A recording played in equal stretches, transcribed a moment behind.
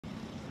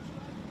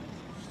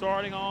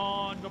starting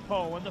on the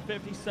pole. In the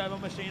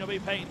 57 machine will be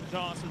Peyton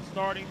Johnson.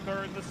 Starting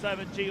third in the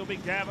 7G will be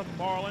Gavin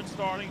Marlin.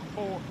 Starting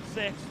fourth,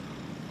 sixth,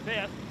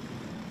 fifth.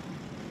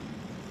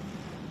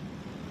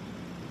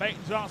 Peyton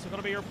Johnson going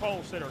to be your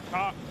pole sitter.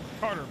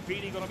 Carter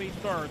Beatty going to be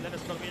third. Then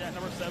it's going to be that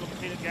number 7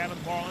 machine of Gavin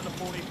Marlin. The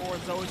 44,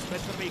 Zoe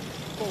Smith going to be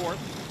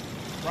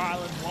fourth.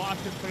 Rylan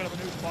Watkins picking up a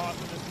new spot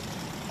for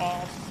this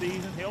off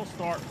season. He'll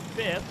start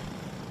fifth.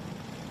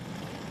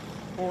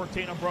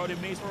 14 of Brody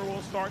Meisler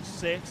will start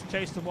 6th.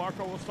 Chase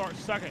DeMarco will start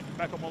 2nd.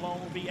 Becca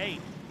Malone will be 8th.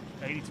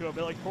 82 of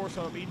Billy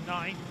Corso will be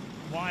 9th.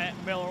 Wyatt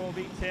Miller will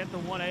be 10th. The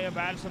 1A of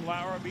Addison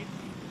Lauer will be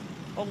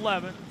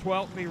 11th.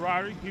 12th will be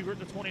Ryder Hubert.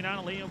 The 29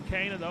 of Liam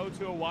Kane. And the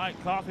 02 of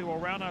Wyatt Coffey will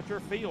round out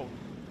your field.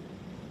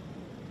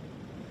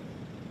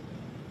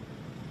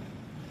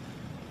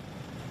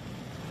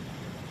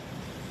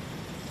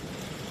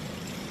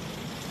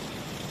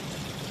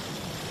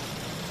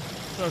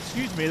 So,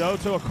 excuse me, though,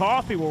 to a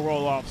Coffee will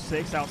roll off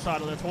 6th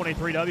outside of the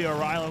 23W of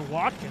Rylan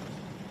Watkins.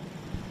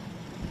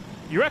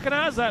 You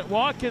recognize that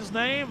Watkins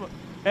name?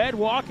 Ed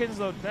Watkins,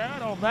 the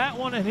dad on that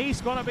one, and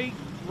he's going to be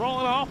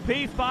rolling off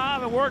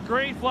P5 and work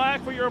green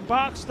flag for your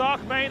box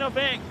stock main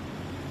event.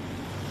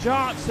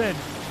 Johnson,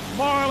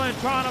 Marlin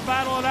trying to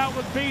battle it out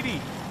with Beatty.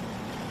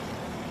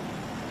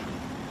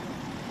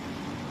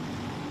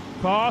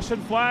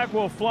 Caution flag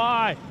will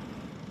fly.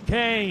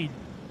 Kane,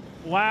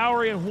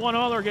 Lowry, and one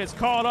other gets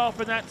caught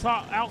up in that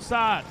top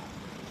outside.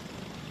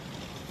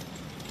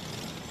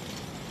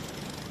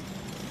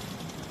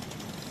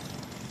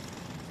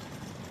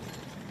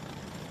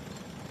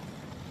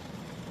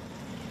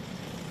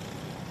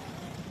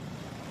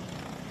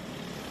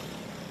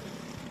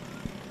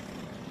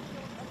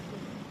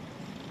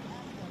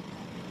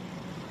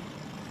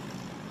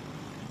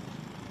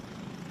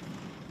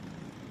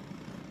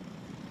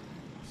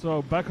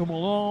 So Becca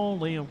Malone,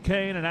 Liam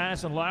Kane, and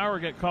Addison Lauer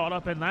get caught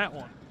up in that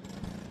one.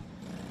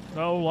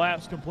 No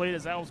laps complete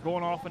as that was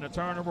going off into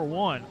turn number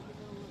 1.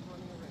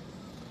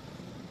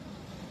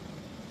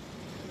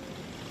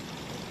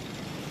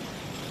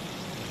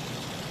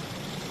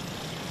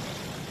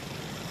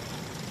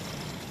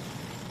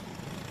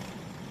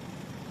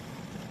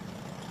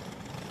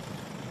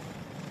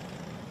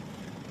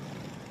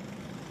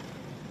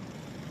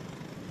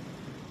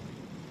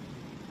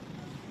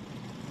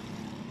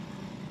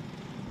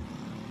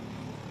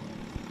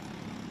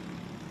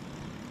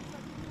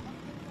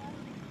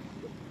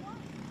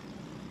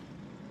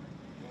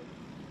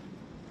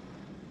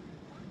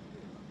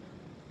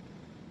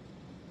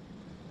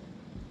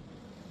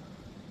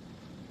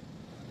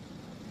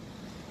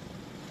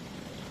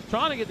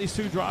 Trying to get these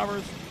two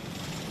drivers,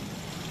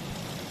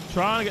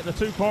 trying to get the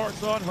two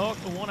parts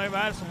unhooked. The 1A of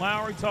Addison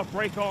Lowry, tough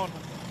break on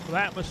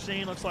that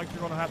machine. Looks like you're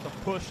going to have to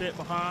push it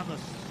behind the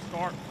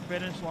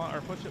start-finish line,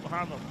 or push it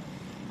behind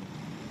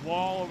the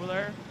wall over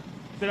there.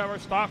 Did our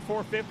stock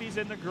 450s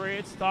in the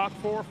grid. Stock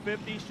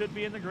 450 should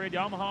be in the grid.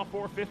 Yamaha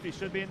 450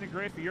 should be in the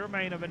grid for your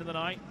main event of the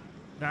night.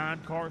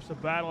 9 cars to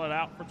battle it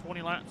out for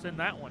 20 laps in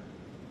that one.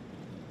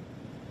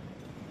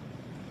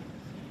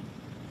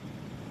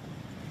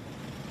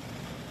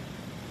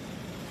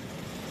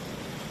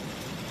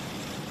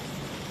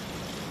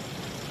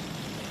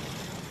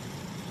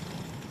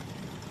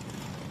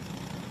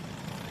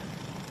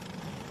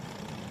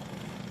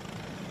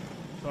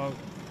 So,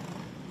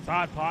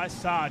 side by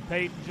side,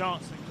 Peyton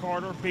Johnson,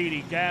 Carter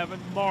Beatty,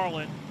 Gavin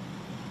Marlin.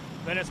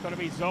 Then it's going to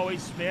be Zoe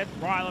Smith,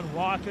 Rylan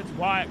Watkins,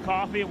 Wyatt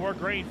Coffey, and we're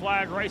green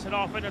flag racing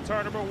off into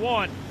turn number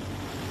 1.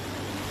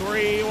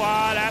 3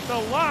 wide at the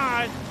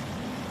line.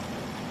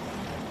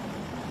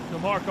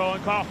 DeMarco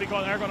and Coffey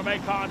they're going to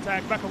make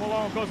contact. Becca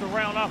Malone goes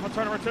around off of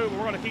turn number 2, but we're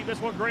going to keep this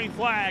one green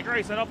flag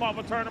racing up off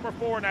of turn number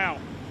 4 now.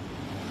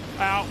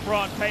 Out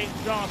front, Peyton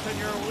Johnson,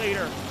 your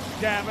leader.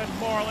 Gavin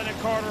Marlin and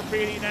Carter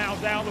Beatty now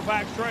down the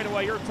back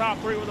straightaway. Your top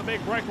 3 with a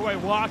big breakaway.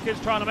 Watkins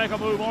trying to make a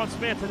move on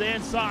Smith to the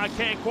inside.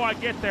 Can't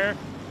quite get there.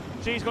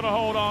 She's going to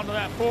hold on to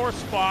that 4th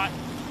spot.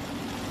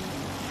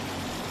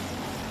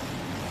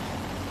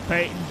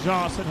 Peyton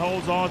Johnson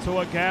holds on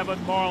to it.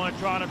 Gavin Marlin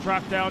trying to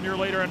track down your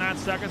leader in that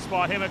 2nd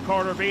spot. Him and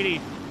Carter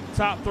Beatty.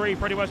 Top 3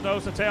 pretty much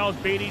nose to tail.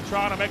 Beatty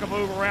trying to make a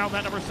move around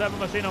that number 7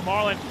 machine of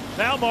Marlin.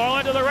 Now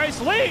Marlin to the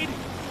race lead.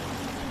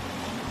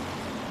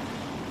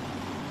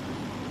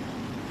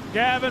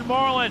 Gavin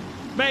Marlin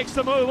makes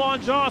the move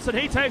on Johnson.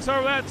 He takes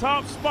over that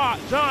top spot.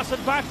 Johnson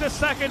back to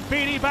 2nd,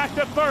 Beatty back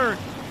to 3rd.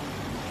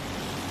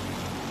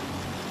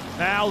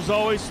 Now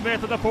Zoe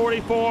Smith at the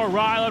 44,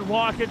 Rylan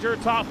Watkins, your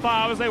top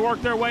 5 as they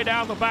work their way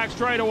down the back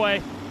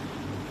straightaway.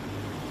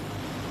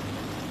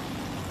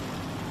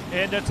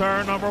 Into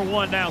turn number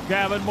 1 now.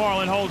 Gavin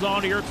Marlin holds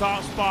on to your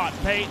top spot.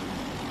 Peyton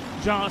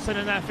Johnson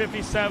in that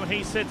 57,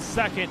 he sits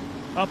 2nd.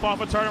 Up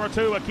off of turn number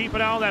 2, but keep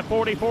it out on that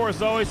 44.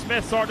 Zoe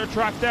Smith starting to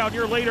track down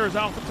your leaders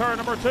off of turn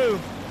number 2.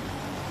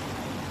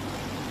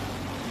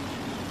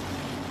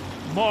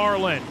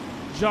 Marlin,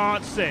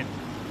 Johnson,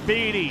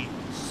 Beatty,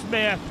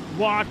 Smith,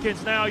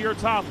 Watkins now your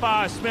top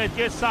 5. Smith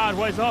gets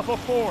sideways up a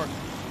 4.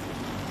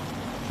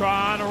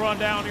 Trying to run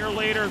down your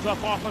leaders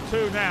up off of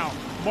 2 now.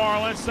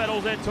 Marlin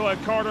settles into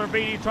it. Carter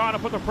Beatty trying to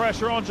put the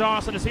pressure on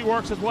Johnson as he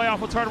works his way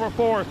off of turn number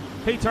 4.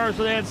 He turns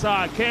to the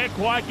inside. Can't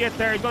quite get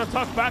there. He's going to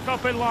tuck back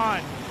up in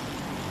line.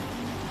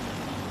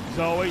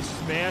 Zoe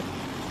Smith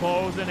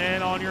closing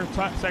in on your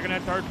second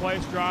and third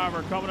place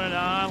driver. Coming in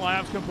 9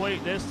 laps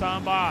complete this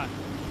time by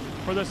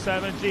for the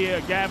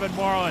 7G. Gavin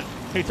Marlin.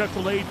 He took the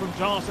lead from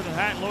Johnson and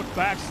hadn't looked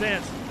back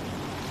since.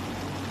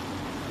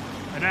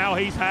 And now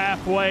he's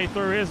halfway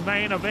through his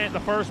main event, the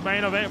first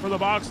main event for the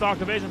box stock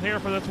division here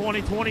for the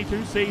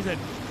 2022 season.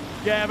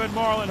 Gavin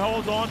Marlin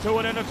holds on to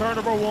it into turn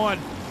number 1.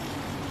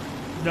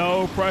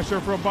 No pressure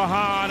from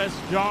behind as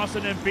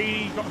Johnson and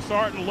Beatty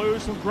starting to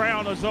lose some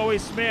ground to Zoe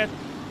Smith.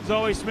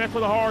 Zoe Smith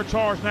with a hard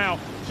charge now.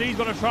 She's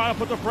going to try to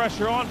put the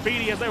pressure on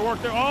Beatty as they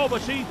work there. Oh,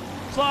 but she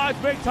slides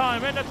big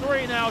time into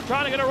 3 now,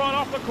 trying to get a run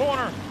off the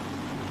corner.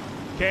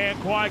 Can't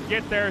quite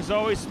get there.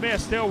 Zoe Smith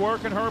still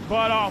working her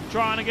butt off,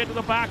 trying to get to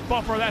the back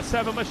bumper of that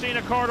 7 machine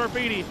of Carter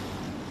Beatty.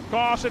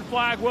 Caution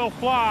flag will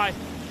fly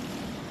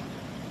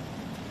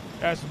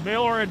as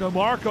Miller and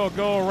DeMarco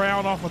go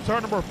around off of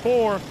turn number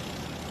 4.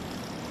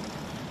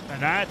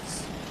 And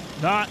that's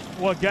not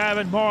what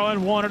Gavin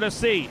Marlin wanted to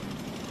see.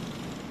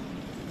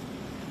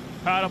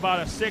 Had about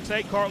a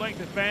 6-8 car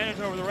length advantage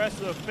over the rest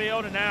of the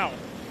field, and now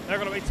they're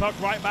going to be tucked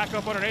right back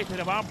up underneath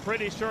it. I'm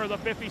pretty sure the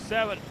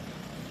 57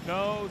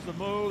 knows the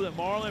move that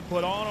Marlin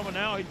put on him, and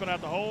now he's going to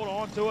have to hold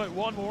on to it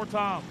one more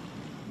time.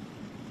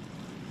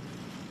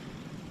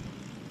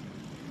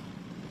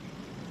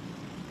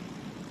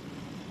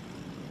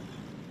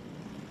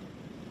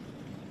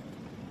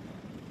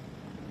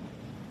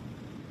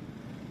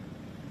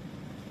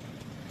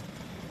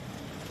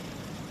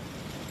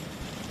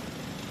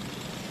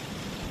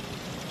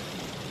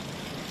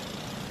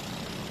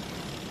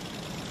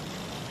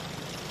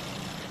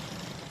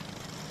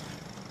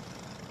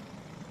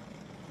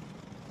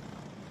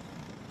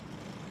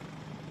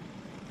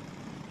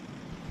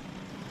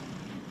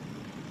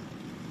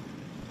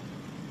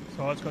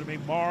 So it's going to be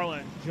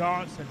Marlin,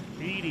 Johnson,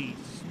 Beatty,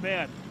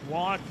 Smith,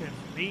 Watkins,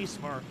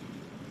 Neesmer.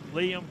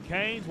 Liam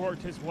Kane's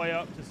worked his way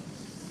up to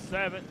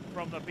 7th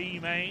from the B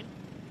main.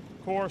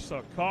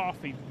 Corsa,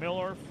 Coffey,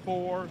 Miller,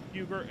 Ford,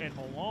 Huger, and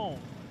Malone.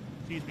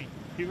 Excuse me,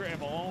 Huger and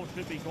Malone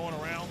should be going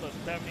around the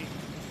 70.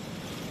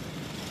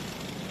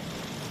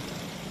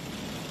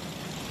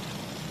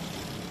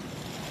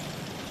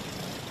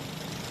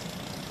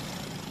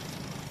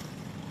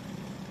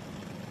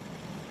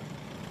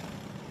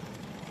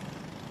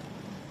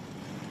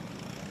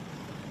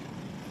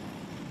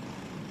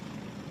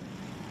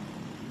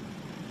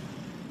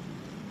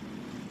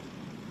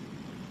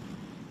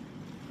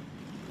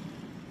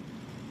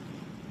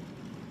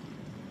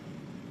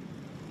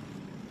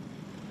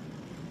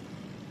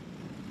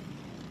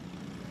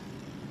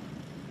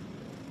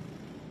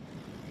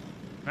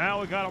 Now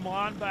we got them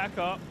lined back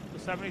up. The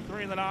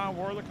 73 and the 9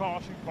 were the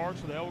caution cars,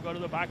 so they'll go to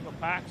the back of the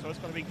pack. So it's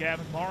going to be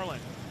Gavin Marlin,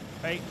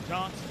 Peyton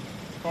Johnson,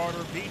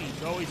 Carter Beatty,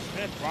 Zoe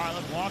Smith,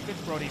 Ryland Watkins,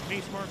 Brody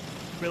Neesmer,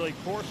 Billy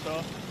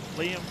Corsa,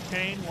 Liam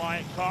Kane,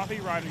 Wyatt Coffey,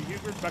 Ryder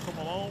Hubert, Becca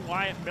Malone,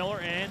 Wyatt Miller,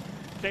 and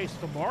Chase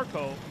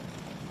DeMarco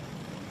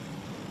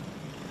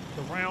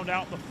to round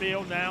out the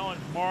field now.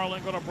 And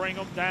Marlin going to bring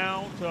them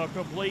down to a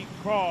complete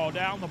crawl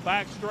down the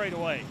back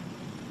straightaway.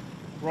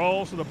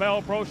 Rolls to the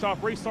Bell Pro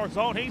Shop restart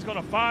zone. He's going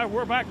to fire.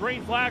 We're back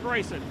green flag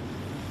racing.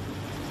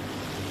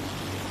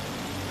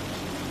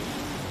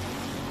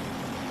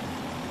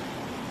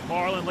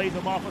 Marlin leads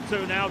him off of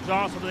 2 now.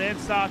 Johnson to the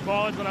inside.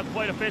 Marlin's going to have to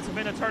play defensive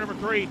into turn number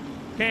 3.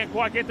 Can't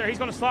quite get there. He's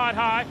going to slide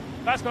high.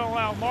 That's going to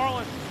allow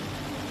Marlin.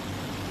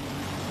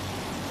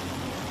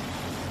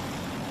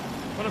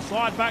 Going to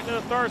slide back to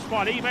the 3rd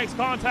spot. He makes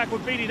contact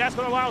with Beatty. That's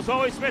going to allow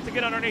Zoe Smith to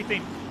get underneath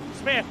him.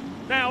 Smith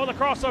now with a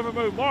crossover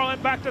move. Marlin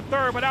back to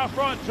 3rd, but out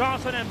front,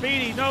 Johnson and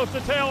Beatty nose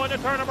to tail into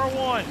turn number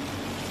 1.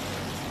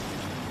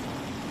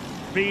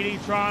 Beatty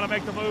trying to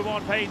make the move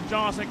on Peyton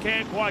Johnson.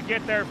 Can't quite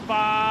get there.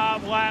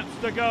 5 laps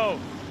to go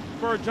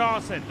for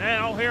Johnson.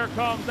 Now here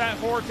comes that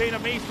 14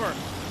 of Meesmer.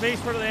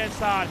 Meesmer to the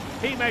inside.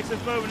 He makes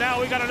his move.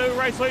 Now we got a new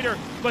race leader,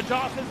 but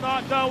Johnson's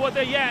not done with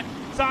it yet.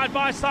 Side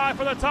by side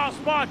for the top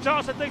spot.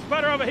 Johnson thinks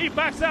better of it. He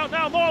backs out.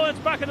 Now Marlin's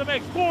back in the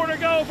mix. 4 to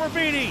go for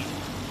Beatty.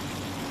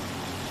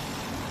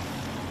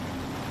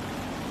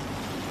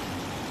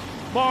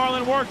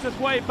 Marlin works his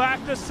way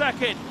back to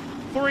 2nd.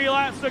 3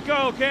 laps to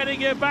go. Can he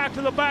get back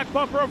to the back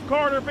bumper of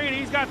Carter Beatty?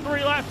 He's got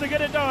 3 laps to get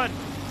it done.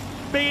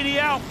 Beatty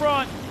out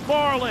front.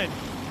 Marlin,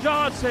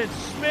 Johnson,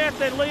 Smith,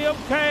 and Liam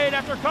Cade,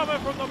 after coming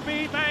from the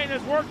B main,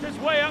 has worked his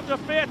way up to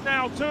 5th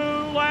now. 2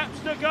 laps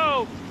to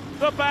go.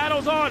 The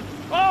battle's on.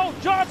 Oh,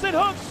 Johnson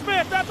hooks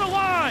Smith at the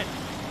line.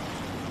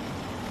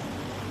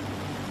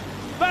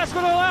 That's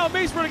going to allow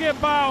Meesmer to get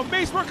by.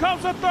 Meesmer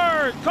comes to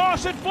 3rd.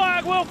 Caution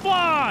flag will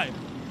fly.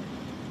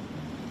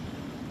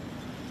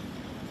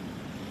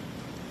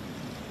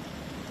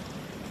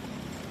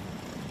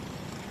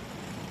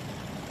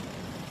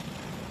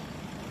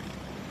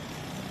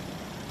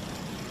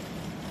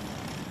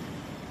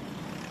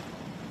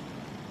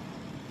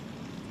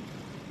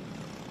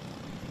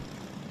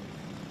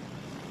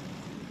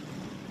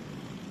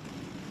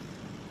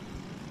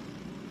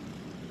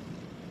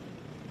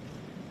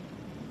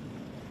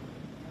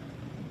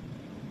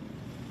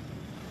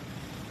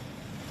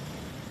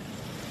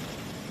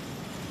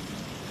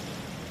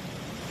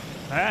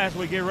 As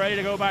we get ready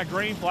to go back,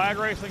 green flag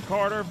racing.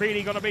 Carter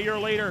Beatty going to be your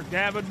leader.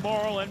 Gavin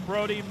Moreland,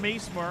 Brody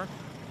Meismer,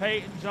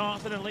 Peyton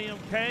Johnson, and Liam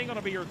Kane going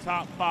to be your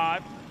top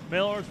 5.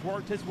 Miller's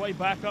worked his way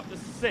back up to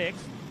 6th.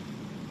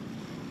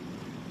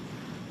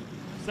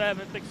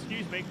 7th,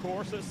 excuse me,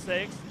 course is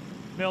 6th.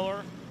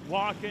 Miller,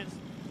 Watkins,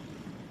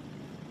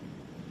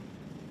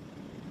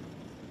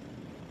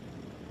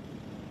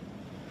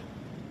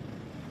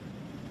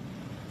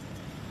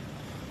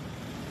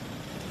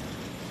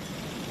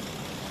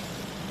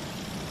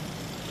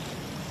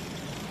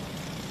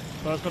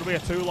 so it's going to be a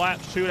 2-lap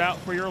shootout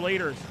for your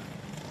leaders.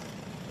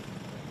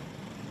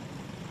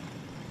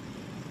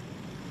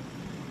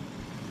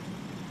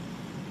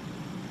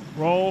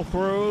 Roll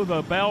through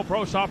the Bell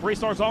Pro Shop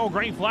Restart Zone.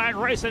 Green flag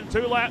racing.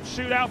 2-lap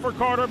shootout for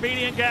Carter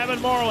Beatty and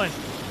Gavin Moreland.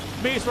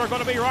 Meismer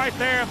going to be right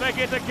there if they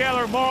get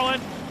together.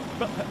 Moreland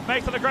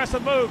makes an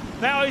aggressive move.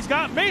 Now he's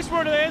got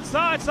Meismer to the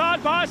inside,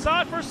 side by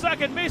side for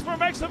second. Meismer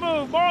makes a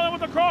move. Moreland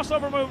with the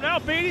crossover move. Now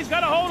Beatty's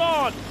got to hold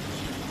on.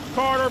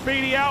 Carter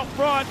Beatty out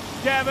front.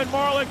 Gavin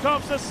Moreland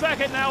comes to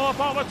second. Now up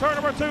on the turn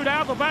number 2.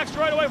 Down the back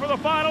straightaway for the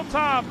final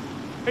time.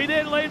 He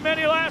didn't lead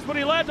many laps, but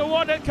he led to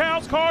one that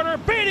counts. Carter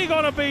Beatty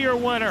going to be your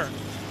winner.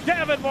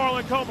 Gavin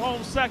Moreland come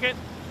home second.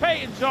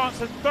 Peyton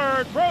Johnson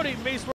third. Brody Meismer